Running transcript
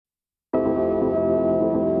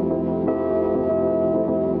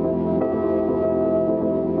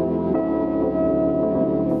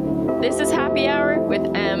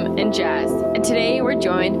and Jazz, and today we're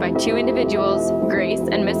joined by two individuals, Grace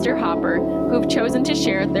and Mr. Hopper, who've chosen to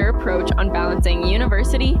share their approach on balancing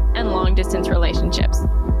university and long-distance relationships.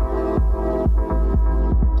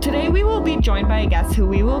 Today we will be joined by a guest who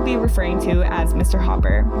we will be referring to as Mr.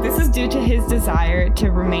 Hopper. This is due to his desire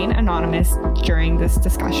to remain anonymous during this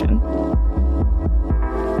discussion.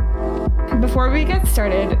 Before we get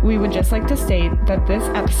started, we would just like to state that this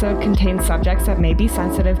episode contains subjects that may be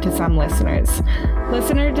sensitive to some listeners.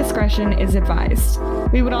 Listener discretion is advised.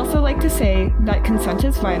 We would also like to say that consent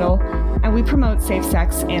is vital, and we promote safe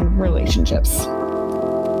sex and relationships.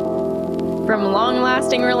 From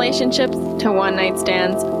long-lasting relationships to one-night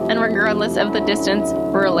stands, and regardless of the distance,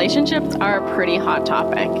 relationships are a pretty hot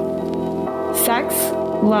topic. Sex,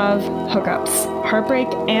 love, hookups, heartbreak,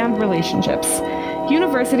 and relationships.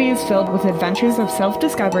 University is filled with adventures of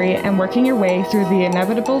self-discovery and working your way through the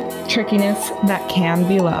inevitable trickiness that can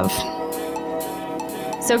be love.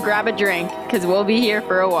 So grab a drink, because we'll be here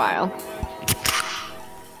for a while.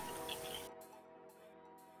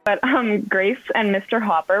 But Grace and Mr.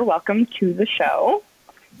 Hopper, welcome to the show.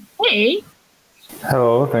 Hey.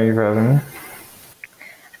 Hello, thank you for having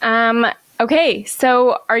me. Okay,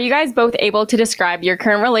 so are you guys both able to describe your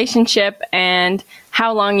current relationship and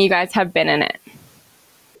how long you guys have been in it?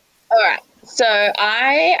 All right. So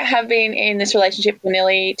I have been in this relationship for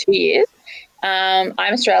nearly 2 years. I'm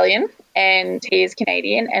Australian and he is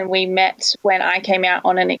Canadian, and we met when I came out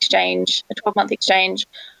on an exchange, a 12-month exchange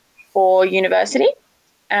for university.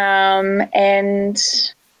 And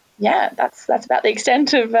yeah, that's about the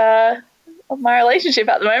extent of my relationship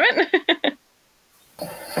at the moment.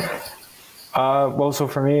 Well, so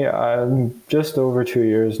for me, I'm just over 2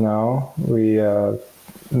 years now. We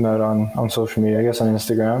met on social media, I guess on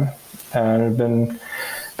Instagram, and it's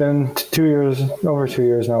been 2 years, over 2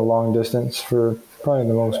 years now, long distance for probably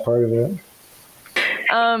the most part of it.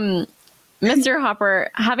 Mr. Hopper,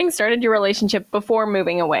 having started your relationship before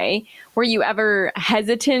moving away, were you ever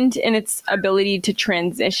hesitant in its ability to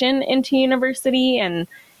transition into university? And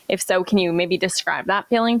if so, can you maybe describe that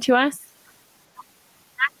feeling to us?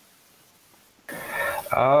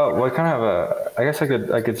 Well, I kind of have I guess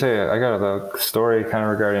I could say I got a story kind of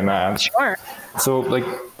regarding that. Sure. So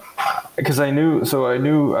because I knew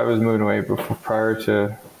I was moving away prior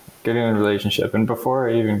to getting in a relationship, and before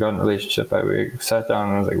I even got in a relationship, I sat down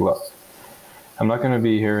and I was like, look, I'm not going to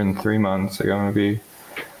be here in 3 months. Like, I'm going to be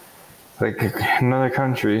like another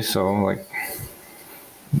country. So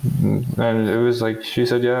and it was like, she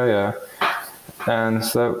said, yeah. And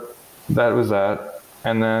so that was that.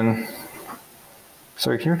 And then,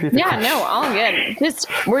 sorry, can you repeat the question? Yeah, no, all good. Just,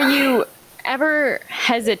 were you ever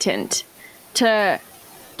hesitant to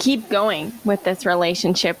keep going with this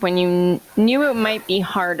relationship when you knew it might be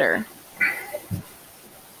harder?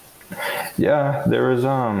 Yeah, there's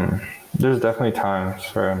definitely times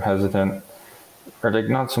where I'm hesitant, or like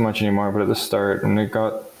not so much anymore, but at the start, and it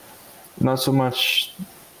got not so much,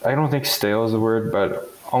 I don't think stale is the word,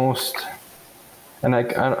 but almost, and I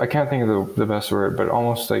can't think of the best word, but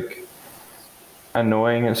almost like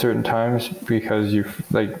annoying at certain times, because you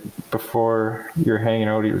like before you're hanging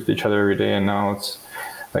out with each other every day, and now it's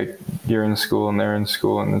like you're in school and they're in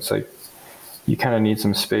school, and it's like you kind of need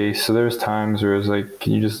some space. So there's times where it's like,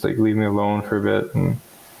 can you just like leave me alone for a bit? And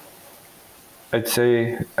I'd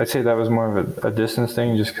say that was more of a distance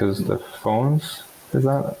thing, just because the phones is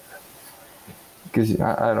that. Because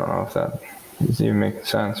I don't know if that is even making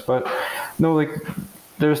sense, but no, like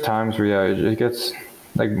there's times where it gets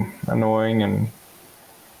like annoying,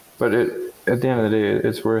 but at the end of the day,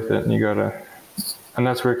 it's worth it, and you gotta. And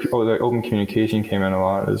that's where the open communication came in a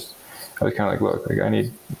lot. Is I was kind of like, look, like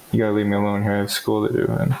you gotta leave me alone here. I have school to do,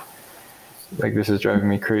 and like this is driving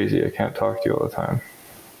me crazy. I can't talk to you all the time.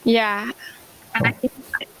 Yeah. And I think,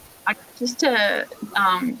 just to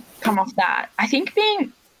come off that, I think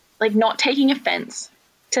being like not taking offense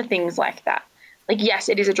to things like that. Like, yes,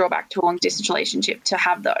 it is a drawback to a long distance relationship to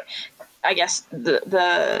have the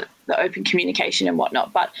open communication and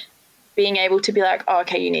whatnot, but being able to be like, oh,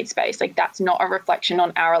 okay, you need space. Like, that's not a reflection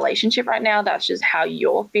on our relationship right now. That's just how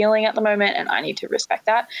you're feeling at the moment, and I need to respect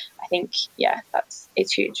that. I think,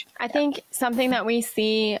 it's huge. I think something that we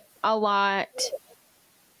see a lot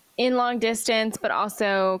in long distance, but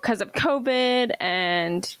also because of COVID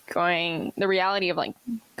and the reality of like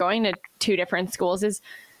going to two different schools, is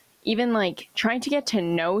even like trying to get to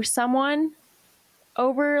know someone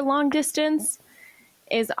over long distance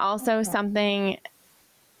is also something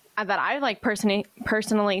that I like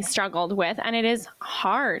personally struggled with, and it is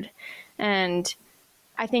hard. And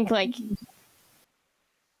I think like in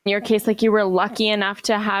your case, like you were lucky enough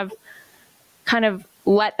to have kind of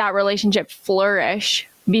let that relationship flourish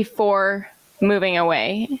before moving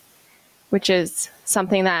away, which is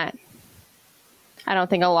something that I don't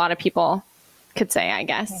think a lot of people could say, I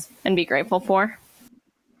guess, and be grateful for.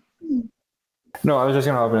 No, I was just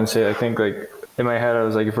gonna hop in and say, I think like in my head, I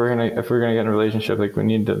was like, if we're gonna get in a relationship, like we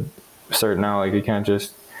need to start now. Like you can't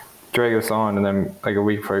just drag this on and then like a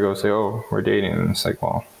week before I go say, oh, we're dating, and it's like,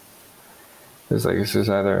 well, it's just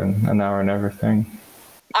either an now or never thing.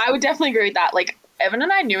 I would definitely agree with that. Like Evan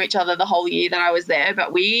and I knew each other the whole year that I was there,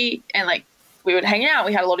 but we would hang out.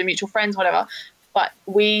 We had a lot of mutual friends, whatever, but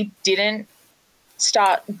we didn't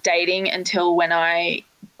start dating until when I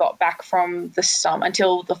got back from the summer,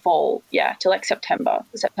 until the fall, till like September,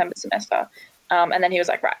 the September semester. And then he was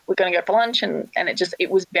like, right, we're going to go for lunch. And it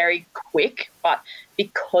was very quick, but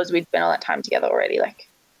because we'd spent all that time together already, like,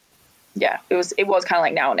 yeah, it was kind of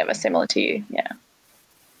like now or never, similar to you. Yeah.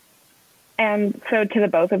 And so to the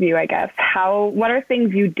both of you, I guess, what are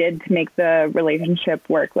things you did to make the relationship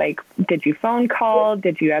work? Like, did you phone call?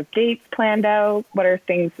 Did you have dates planned out? What are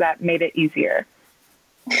things that made it easier?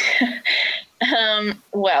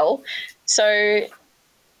 Well, so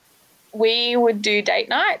we would do date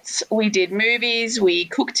nights. We did movies. We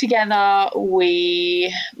cooked together.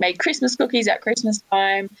 We made Christmas cookies at Christmas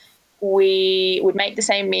time. We would make the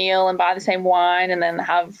same meal and buy the same wine, and then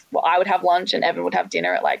I would have lunch and Evan would have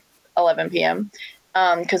dinner at like 11 p.m.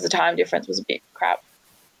 Because the time difference was a bit crap.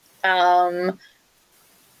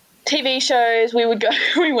 TV shows, we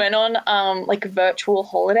went on like virtual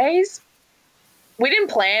holidays. We didn't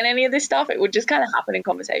plan any of this stuff. It would just kind of happen in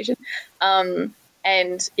conversation.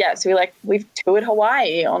 And yeah, so we've toured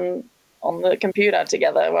Hawaii on the computer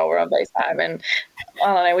together while we're on FaceTime. And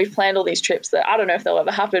I don't know, we've planned all these trips that I don't know if they'll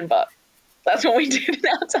ever happen, but that's what we did in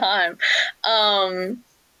our time.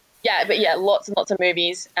 Lots and lots of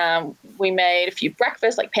movies. We made a few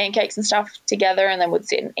breakfasts, like pancakes and stuff together, and then would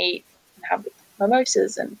sit and eat and have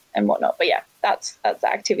mimosas and whatnot. But yeah, that's the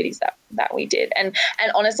activities that we did. And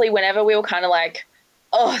honestly, whenever we were kind of like,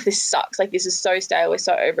 oh, this sucks, like this is so stale, we're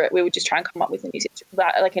so over it, we would just try and come up with a new thing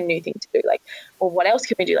to do. Like, well, what else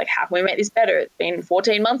can we do? Like, how can we make this better? It's been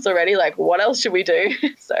 14 months already. Like, what else should we do?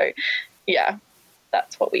 So yeah,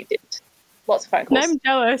 that's what we did. Lots of phone calls. I'm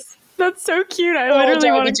jealous. That's so cute. I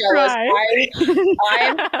literally want to cry.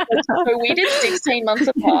 So we did 16 months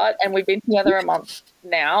apart, and we've been together a month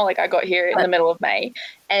now. Like, I got here in the middle of May,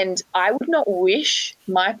 and I would not wish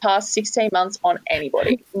my past 16 months on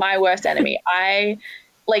anybody. My worst enemy.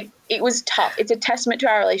 It was tough. It's a testament to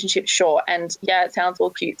our relationship, sure. And yeah, it sounds all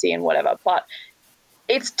cutesy and whatever, but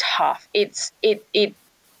it's tough. Yeah.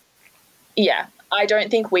 I don't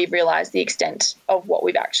think we've realized the extent of what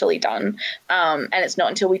we've actually done. And it's not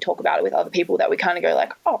until we talk about it with other people that we kind of go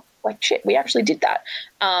like, oh, like shit, we actually did that.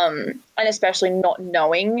 And especially not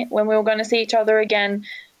knowing when we were going to see each other again.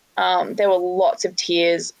 There were lots of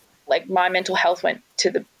tears. Like, my mental health went to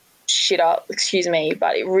the shit up, excuse me,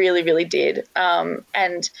 but it really, really did.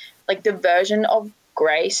 And like the version of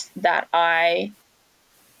Grace that I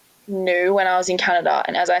knew when I was in Canada,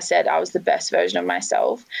 and as I said, I was the best version of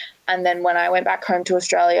myself. And then when I went back home to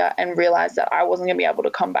Australia and realized that I wasn't going to be able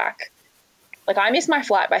to come back, like, I missed my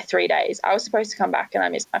flight by 3 days. I was supposed to come back and I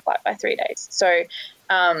missed my flight by 3 days. So,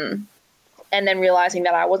 and then realizing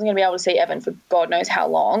that I wasn't going to be able to see Evan for God knows how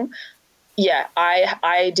long. Yeah,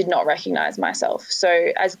 I did not recognize myself.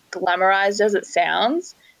 So as glamorized as it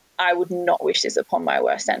sounds, I would not wish this upon my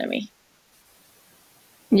worst enemy.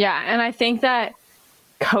 Yeah, and I think that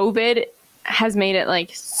COVID has made it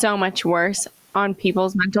like so much worse on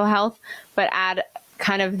people's mental health, but add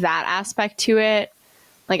kind of that aspect to it.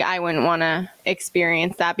 Like, I wouldn't want to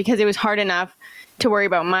experience that because it was hard enough to worry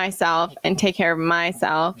about myself and take care of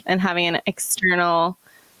myself, and having an external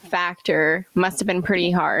factor must have been pretty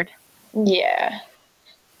hard. Yeah,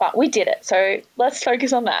 but we did it. So let's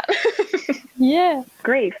focus on that. Yeah.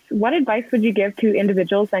 Grace, what advice would you give to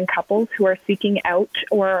individuals and couples who are seeking out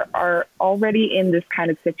or are already in this kind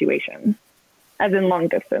of situation, as in long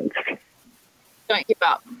distance? Don't give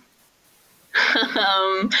up.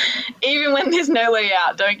 Even when there's no way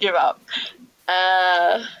out, don't give up.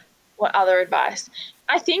 What other advice?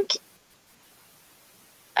 I think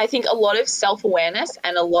a lot of self-awareness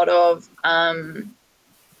and a lot of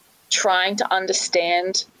trying to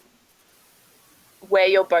understand where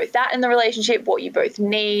you're both at in the relationship, what you both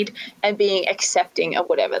need, and being accepting of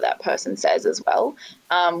whatever that person says as well.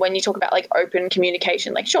 When you talk about like open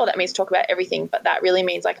communication, like, sure, that means talk about everything, but that really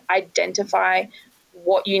means like identify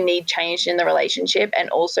what you need changed in the relationship. And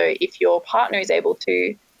also, if your partner is able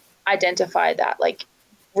to identify that, like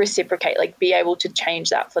reciprocate, like be able to change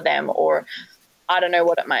that for them, or I don't know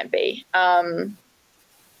what it might be.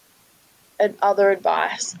 Other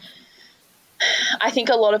advice. I think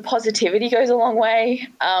a lot of positivity goes a long way.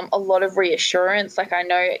 A lot of reassurance. Like, I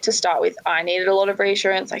know to start with, I needed a lot of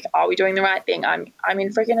reassurance. Like, are we doing the right thing? I'm in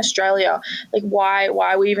freaking Australia. Like, why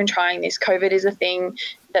are we even trying this? COVID is a thing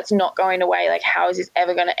that's not going away. Like, how is this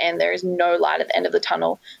ever going to end? There is no light at the end of the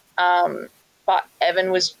tunnel. But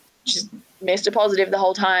Evan was just Mr. Positive the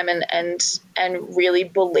whole time, and really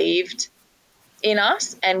believed in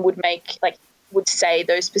us, and would say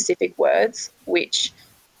those specific words, which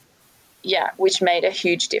made a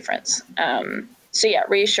huge difference. So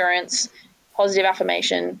reassurance, positive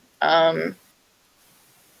affirmation, and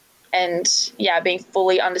being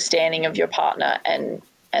fully understanding of your partner, and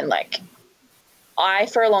like, I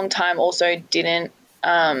for a long time also didn't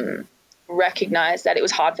recognize that it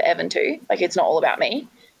was hard for Evan too. Like, it's not all about me.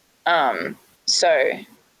 I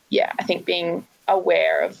think being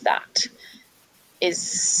aware of that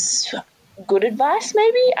is good advice,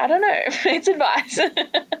 maybe. I don't know. It's advice.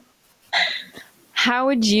 How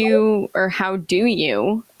would you, or how do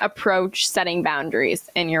you approach setting boundaries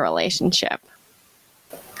in your relationship?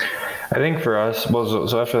 I think for us,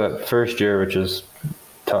 so after that first year, which is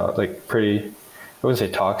pretty, I wouldn't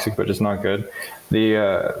say toxic, but just not good.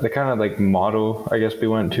 The kind of like motto I guess we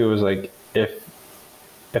went to was like,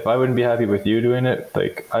 if I wouldn't be happy with you doing it,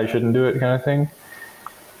 like, I shouldn't do it, kind of thing.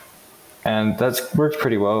 And that's worked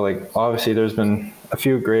pretty well. Like, obviously there's been a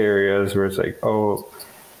few gray areas where it's like, oh,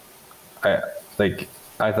 I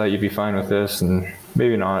thought you'd be fine with this, and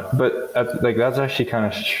maybe not. But that's actually kind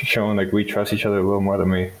of shown like we trust each other a little more than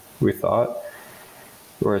we thought.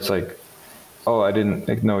 Where it's like, oh, I didn't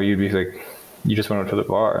like, no, you'd be like, you just went out to the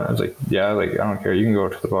bar, and I was like, yeah, like, I don't care, you can go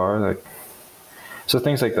out to the bar, like, so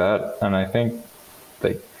things like that. And I think,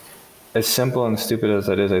 like, as simple and stupid as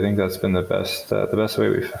that is, I think that's been the best way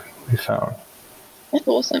we've found. That's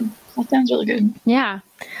awesome. That sounds really good. Yeah,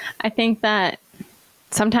 I think that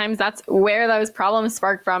sometimes that's where those problems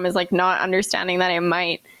spark from, is like not understanding that it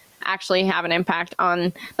might actually have an impact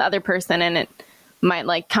on the other person, and it might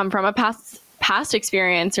like come from a past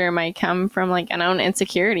experience, or it might come from like an own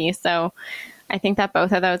insecurity. So I think that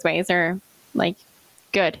both of those ways are like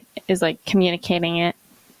good, is like communicating it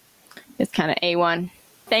is kind of A1.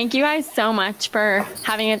 Thank you guys so much for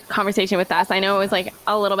having a conversation with us. I know it was like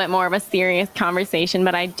a little bit more of a serious conversation,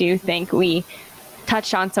 but I do think we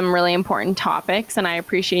touched on some really important topics, and I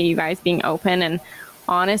appreciate you guys being open and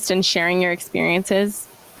honest and sharing your experiences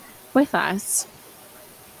with us.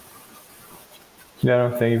 Yeah,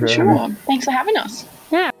 no, thank you for having me. Thanks for having us.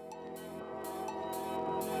 Yeah.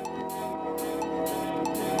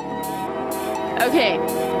 Okay,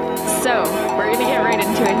 so we're going to get right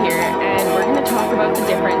into it here, and we're going to talk about the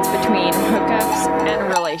difference between hookups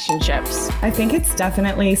and relationships. I think it's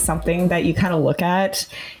definitely something that you kind of look at,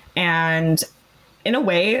 and in a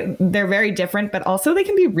way they're very different, but also they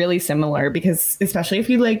can be really similar, because especially if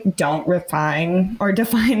you like don't refine or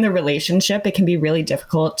define the relationship, it can be really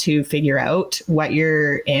difficult to figure out what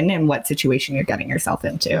you're in and what situation you're getting yourself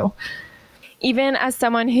into. Even as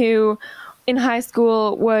someone who in high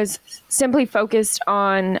school was simply focused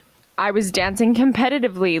on, I was dancing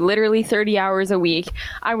competitively, literally 30 hours a week.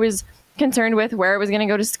 I was concerned with where I was going to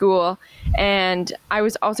go to school, and I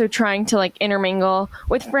was also trying to like intermingle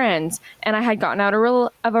with friends, and I had gotten out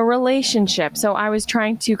of a relationship, so I was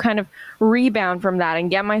trying to kind of rebound from that and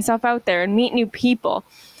get myself out there and meet new people.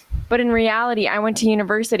 But in reality, I went to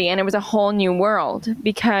university, and it was a whole new world,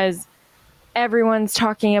 because everyone's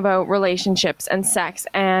talking about relationships and sex,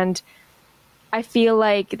 and I feel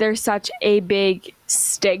like there's such a big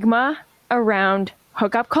stigma around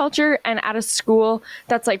hookup culture. And at a school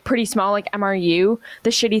that's like pretty small, like MRU, the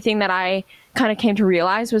shitty thing that I kind of came to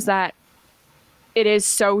realize was that it is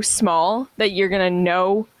so small that you're going to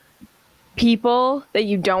know people that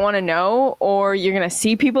you don't want to know, or you're going to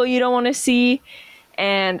see people you don't want to see.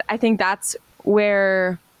 And I think that's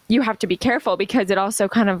where you have to be careful, because it also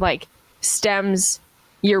kind of like stems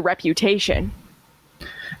your reputation.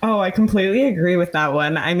 Oh, I completely agree with that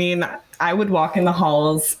one. I mean, I would walk in the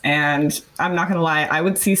halls, and I'm not going to lie, I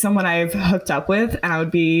would see someone I've hooked up with, and I would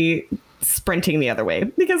be sprinting the other way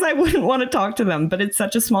because I wouldn't want to talk to them. But it's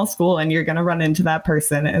such a small school, and you're going to run into that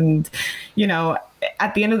person. And, you know,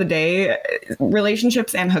 at the end of the day,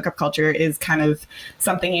 relationships and hookup culture is kind of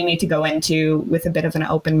something you need to go into with a bit of an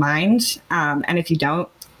open mind. And if you don't,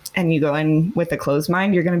 and you go in with a closed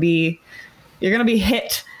mind, you're going to be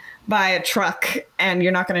hit by a truck, and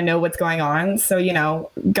you're not going to know what's going on. So, you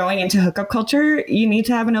know, going into hookup culture, you need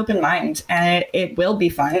to have an open mind, and it will be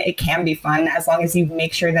fun. It can be fun as long as you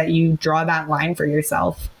make sure that you draw that line for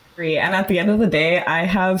yourself. And at the end of the day, I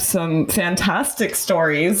have some fantastic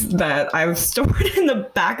stories that I've stored in the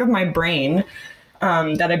back of my brain.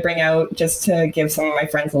 that I bring out just to give some of my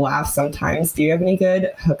friends a laugh sometimes. Do you have any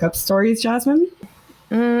good hookup stories, Jasmine?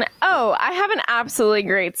 Oh, I have an absolutely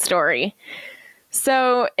great story.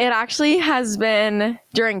 So it actually has been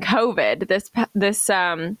during COVID, this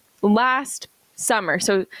last summer,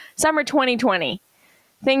 so summer 2020.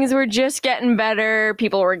 Things were just getting better.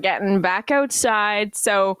 People were getting back outside.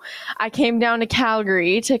 So I came down to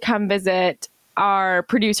Calgary to come visit our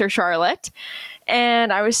producer, Charlotte.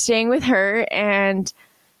 And I was staying with her. And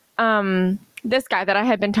this guy that I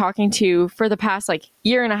had been talking to for the past like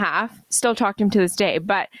year and a half, still talk to him to this day.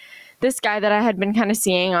 But this guy that I had been kind of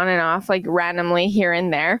seeing on and off, like randomly here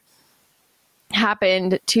and there,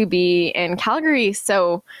 happened to be in Calgary.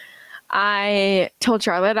 So I told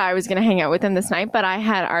Charlotte I was going to hang out with him this night, but I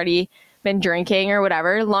had already been drinking or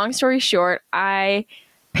whatever. Long story short, I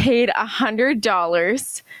paid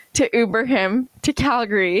 $100 to Uber him to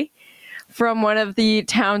Calgary from one of the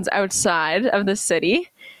towns outside of the city,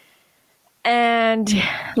 and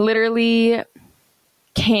literally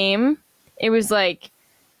came. It was like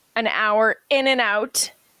an hour in and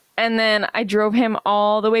out, and then I drove him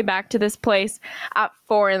all the way back to this place at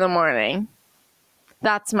 4 a.m.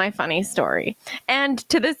 That's my funny story. And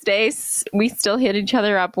to this day, we still hit each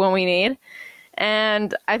other up when we need.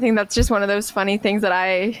 And I think that's just one of those funny things that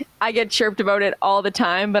I get chirped about it all the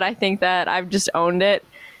time, but I think that I've just owned it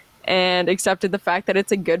and accepted the fact that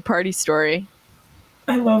it's a good party story.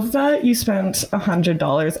 I love that you spent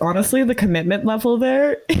 $100. Honestly, the commitment level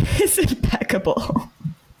there is impeccable.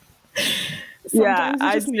 Yeah,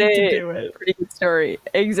 I just need to do it. Pretty good story.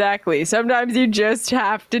 Exactly. Sometimes you just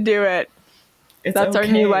have to do it. That's okay.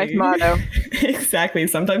 Our new life motto. Exactly.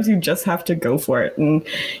 Sometimes you just have to go for it. And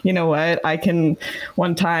you know what?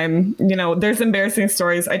 One time, there's embarrassing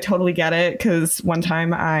stories. I totally get it. Because one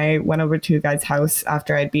time I went over to a guy's house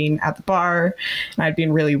after I'd been at the bar and I'd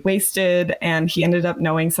been really wasted. And he ended up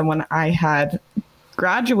knowing someone I had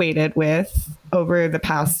graduated with over the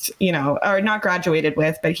past, or not graduated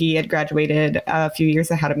with, but he had graduated a few years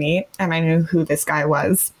ahead of me. And I knew who this guy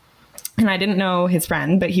was. And I didn't know his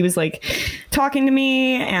friend, but he was like talking to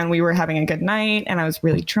me and we were having a good night and I was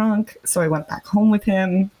really drunk. So I went back home with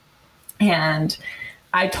him and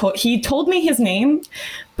he told me his name,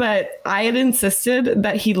 but I had insisted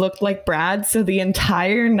that he looked like Brad. So the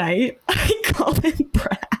entire night I called him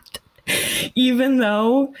Brad, even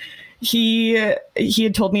though he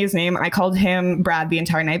had told me his name. I called him Brad the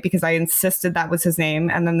entire night because I insisted that was his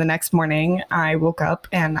name. And then the next morning I woke up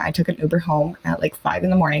and I took an Uber home at like 5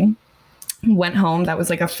 a.m. Went home. That was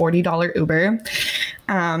like a $40 Uber.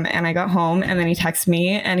 And I got home and then he texted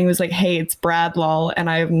me and he was like, "Hey, it's Brad, lol." And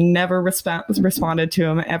I've never responded to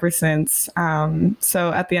him ever since.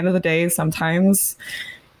 So at the end of the day, sometimes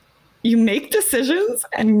you make decisions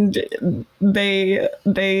and they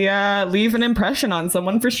leave an impression on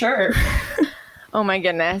someone for sure. Oh my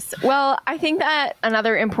goodness. Well, I think that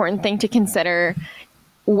another important thing to consider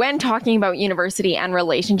when talking about university and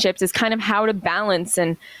relationships is kind of how to balance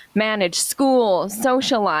and manage school,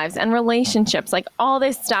 social lives, and relationships. Like all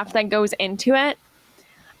this stuff that goes into it,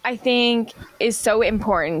 I think is so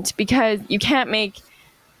important because you can't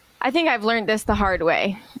I think I've learned this the hard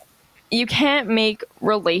way. You can't make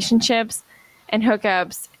relationships and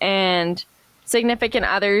hookups and significant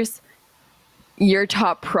others your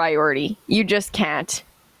top priority. You just can't.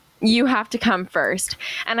 You have to come first.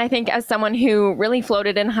 And I think as someone who really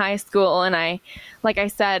floated in high school and like I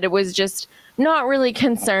said, was just not really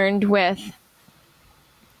concerned with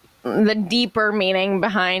the deeper meaning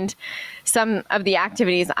behind some of the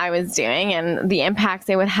activities I was doing and the impacts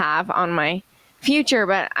they would have on my future.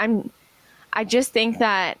 But I just think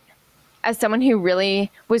that as someone who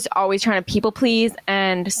really was always trying to people please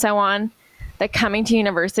and so on, that coming to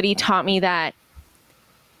university taught me that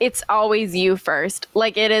it's always you first.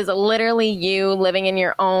 Like it is literally you living in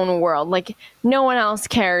your own world. Like no one else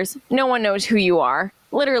cares. No one knows who you are.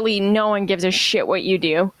 Literally no one gives a shit what you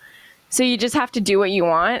do. So you just have to do what you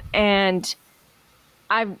want. And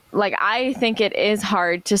I think it is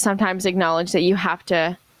hard to sometimes acknowledge that you have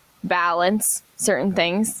to balance certain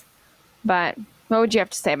things. But what would you have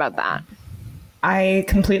to say about that? I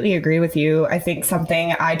completely agree with you. I think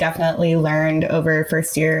something I definitely learned over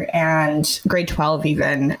first year and grade 12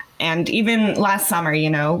 even, and even last summer,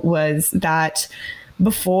 was that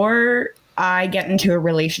before I get into a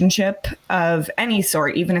relationship of any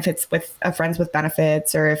sort, even if it's with a friends with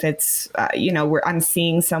benefits or if it's, where I'm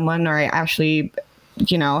seeing someone or I actually,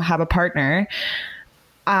 have a partner,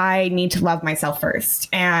 I need to love myself first.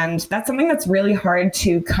 And that's something that's really hard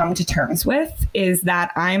to come to terms with, is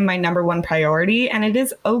that I'm my number one priority. And it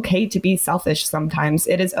is okay to be selfish sometimes.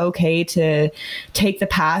 It is okay to take the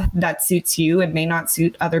path that suits you and may not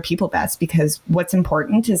suit other people best, because what's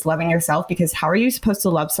important is loving yourself, because how are you supposed to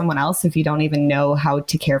love someone else if you don't even know how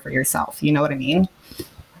to care for yourself? You know what I mean?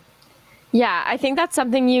 Yeah, I think that's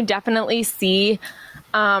something you definitely see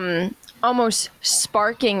almost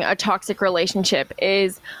sparking a toxic relationship,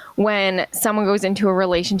 is when someone goes into a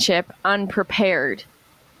relationship unprepared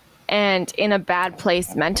and in a bad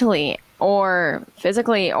place mentally or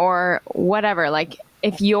physically or whatever. Like,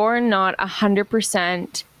 if you're not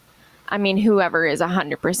 100%, I mean, whoever is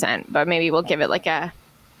 100%, but maybe we'll give it like a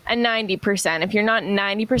 90%. If you're not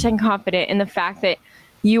 90% confident in the fact that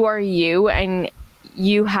you are you and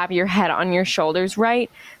you have your head on your shoulders, right,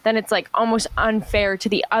 then it's like almost unfair to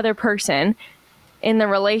the other person in the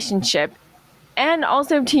relationship, and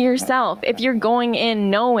also to yourself, if you're going in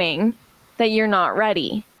knowing that you're not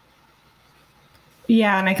ready.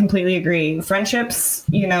 Yeah, and I completely agree. Friendships,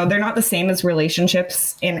 you know, they're not the same as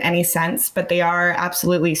relationships in any sense, but they are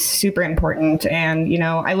absolutely super important. And, you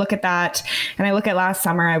know, I look at that and I look at last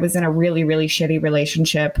summer, I was in a really, really shitty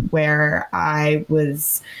relationship where I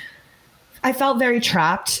felt very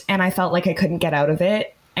trapped and I felt like I couldn't get out of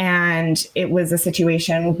it. And it was a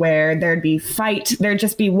situation where there'd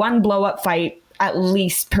just be one blow up fight at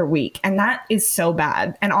least per week. And that is so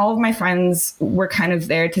bad. And all of my friends were kind of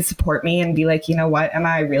there to support me and be like, you know what, Emma,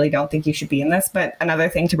 I really don't think you should be in this. But another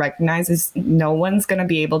thing to recognize is no one's going to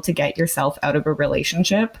be able to get yourself out of a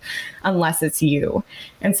relationship unless it's you.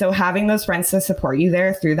 And so having those friends to support you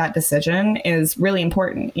there through that decision is really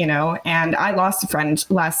important, you know. And I lost a friend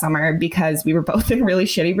last summer because we were both in really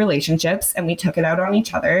shitty relationships and we took it out on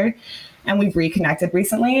each other. And we've reconnected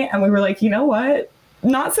recently and we were like, you know what?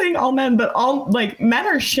 Not saying all men, but all, like, men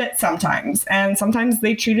are shit sometimes. And sometimes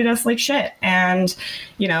they treated us like shit. And,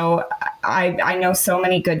 you know, I know so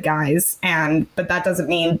many good guys, but that doesn't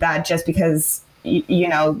mean that just because, you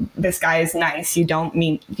know, this guy is nice, you don't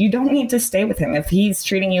need to stay with him if he's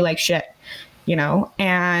treating you like shit, you know.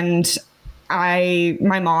 And my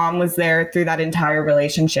mom was there through that entire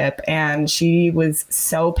relationship and she was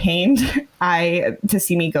so pained to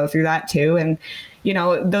see me go through that too. And, you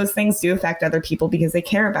know, those things do affect other people because they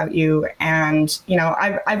care about you. And, you know,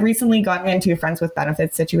 I've recently gotten into a friends with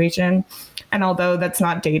benefits situation. And although that's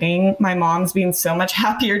not dating, my mom's been so much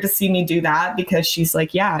happier to see me do that because she's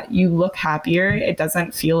like, yeah, you look happier. It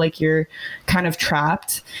doesn't feel like you're kind of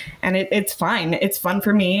trapped. And it's fine. It's fun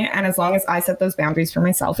for me. And as long as I set those boundaries for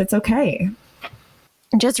myself, it's okay.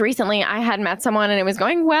 Just recently, I had met someone and it was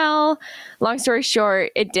going well. Long story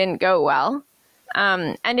short, it didn't go well.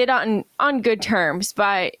 Ended on good terms,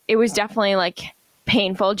 but it was definitely like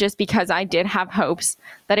painful just because I did have hopes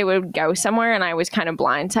that it would go somewhere and I was kind of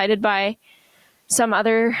blindsided by some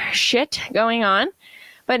other shit going on.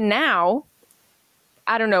 But now,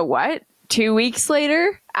 I don't know what, 2 weeks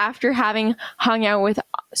later, after having hung out with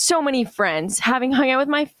so many friends, having hung out with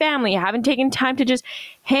my family, having taken time to just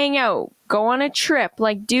hang out, go on a trip,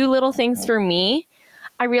 like do little things for me,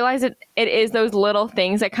 I realize that it is those little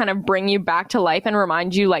things that kind of bring you back to life and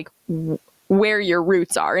remind you like where your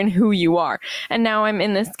roots are and who you are. And now I'm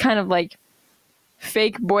in this kind of like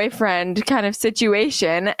fake boyfriend kind of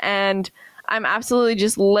situation and I'm absolutely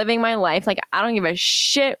just living my life. Like, I don't give a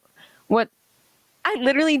shit I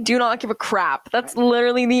literally do not give a crap. That's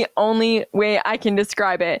literally the only way I can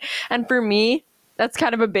describe it. And for me, that's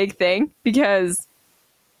kind of a big thing because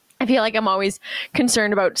I feel like I'm always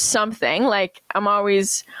concerned about something. Like, I'm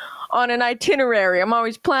always on an itinerary. I'm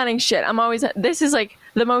always planning shit. This is like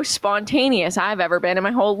the most spontaneous I've ever been in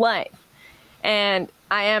my whole life. And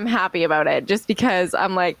I am happy about it just because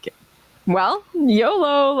I'm like, well,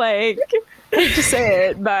 YOLO, like, I hate to say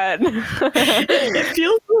it, but it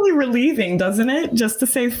feels really relieving, doesn't it? Just to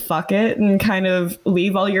say fuck it and kind of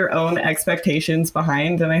leave all your own expectations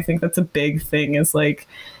behind. And I think that's a big thing is like,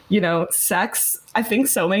 you know, sex. I think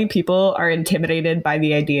so many people are intimidated by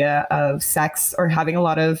the idea of sex or having a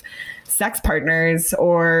lot of sex partners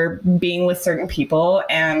or being with certain people.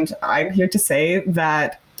 And I'm here to say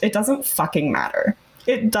that it doesn't fucking matter.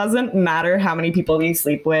 It doesn't matter how many people you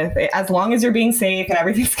sleep with, as long as you're being safe and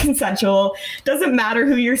everything's consensual. Doesn't matter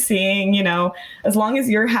who you're seeing, you know, as long as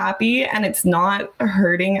you're happy and it's not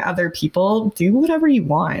hurting other people, do whatever you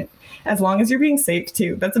want. As long as you're being safe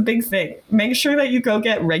too. That's a big thing. Make sure that you go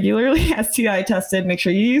get regularly STI tested. Make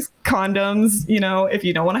sure you use condoms. You know, if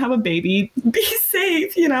you don't want to have a baby, be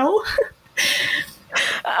safe, you know?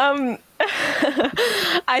 I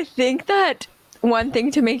think that one thing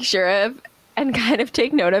to make sure of and kind of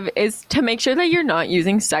take note of is to make sure that you're not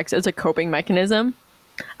using sex as a coping mechanism.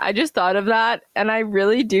 I just thought of that, and I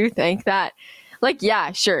really do think that, like,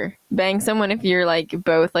 yeah, sure, bang someone if you're like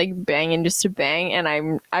both like banging just to bang,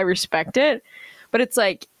 and I respect it, but it's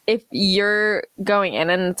like if you're going in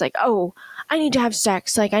and it's like, oh, I need to have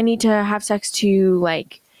sex, like I need to have sex to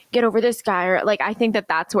like get over this guy, or like I think that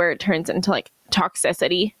that's where it turns into like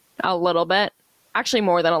toxicity a little bit, actually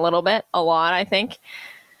more than a little bit, a lot, I think.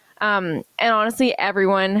 And honestly,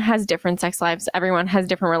 everyone has different sex lives. Everyone has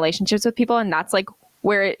different relationships with people. And that's like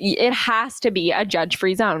where it has to be a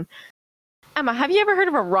judge-free zone. Emma, have you ever heard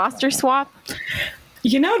of a roster swap?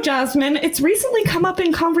 You know, Jasmine, it's recently come up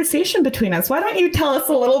in conversation between us. Why don't you tell us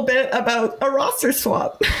a little bit about a roster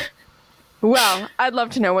swap? Well, I'd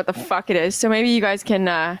love to know what the fuck it is. So maybe you guys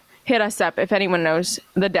can hit us up if anyone knows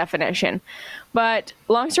the definition. But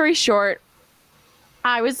long story short,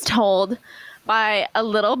 I was told by a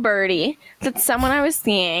little birdie that someone I was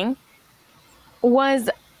seeing was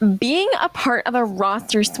being a part of a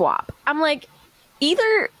roster swap. I'm like,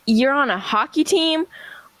 either you're on a hockey team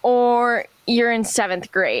or you're in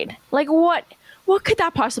 7th grade. Like, what could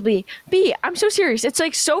that possibly be? I'm so serious. It's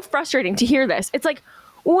like so frustrating to hear this. It's like,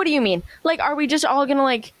 what do you mean? Like, are we just all gonna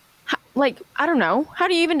like, I don't know. How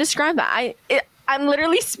do you even describe that? I'm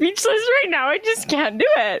literally speechless right now. I just can't do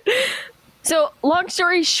it. So long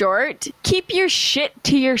story short, keep your shit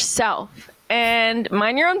to yourself and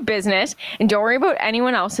mind your own business and don't worry about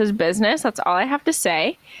anyone else's business. That's all I have to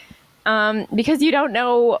say. Because you don't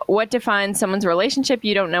know what defines someone's relationship.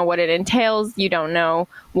 You don't know what it entails. You don't know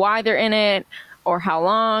why they're in it or how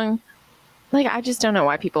long. Like, I just don't know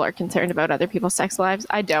why people are concerned about other people's sex lives.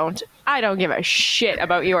 I don't give a shit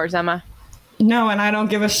about yours, Emma. No, and I don't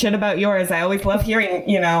give a shit about yours. I always love hearing,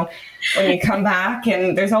 you know, when you come back,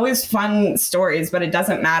 and there's always fun stories, but it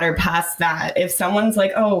doesn't matter past that. If someone's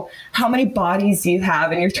like, oh, how many bodies do you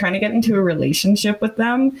have? And you're trying to get into a relationship with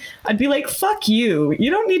them, I'd be like, fuck you.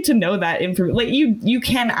 You don't need to know that information. Like, you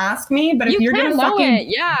can ask me, but if you're going to fucking... it.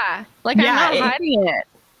 Yeah. Like, I'm not hiding it.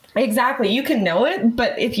 Exactly. You can know it,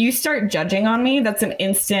 but if you start judging on me, that's an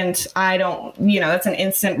instant, that's an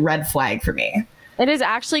instant red flag for me. It is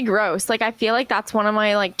actually gross. Like, I feel like that's one of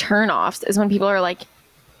my like turn-offs is when people are like,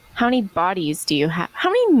 how many bodies do you have? How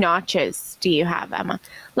many notches do you have, Emma?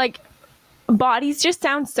 Like, bodies just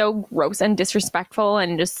sound so gross and disrespectful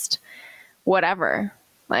and just whatever.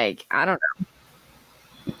 Like, I don't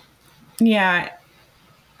know. Yeah.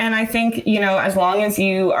 And I think, you know, as long as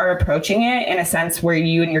you are approaching it in a sense where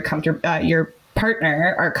you and your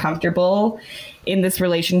partner are comfortable in this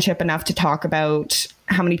relationship enough to talk about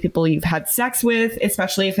how many people you've had sex with,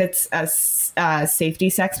 especially if it's a safety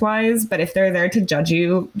sex wise. But if they're there to judge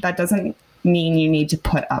you, that doesn't mean you need to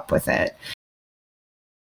put up with it.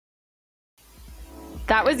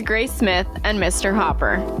 That was Grace Smith and Mr.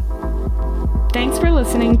 Hopper. Thanks for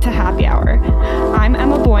listening to Happy Hour. I'm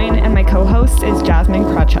Emma Boyne, and my co-host is Jasmine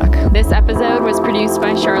Krawchuk. This episode was produced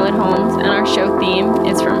by Charlotte Holmes, and our show theme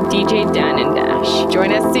is from DJ Dan and Dash.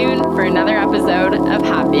 Join us soon for another episode of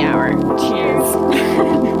Happy Hour.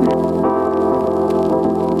 Cheers.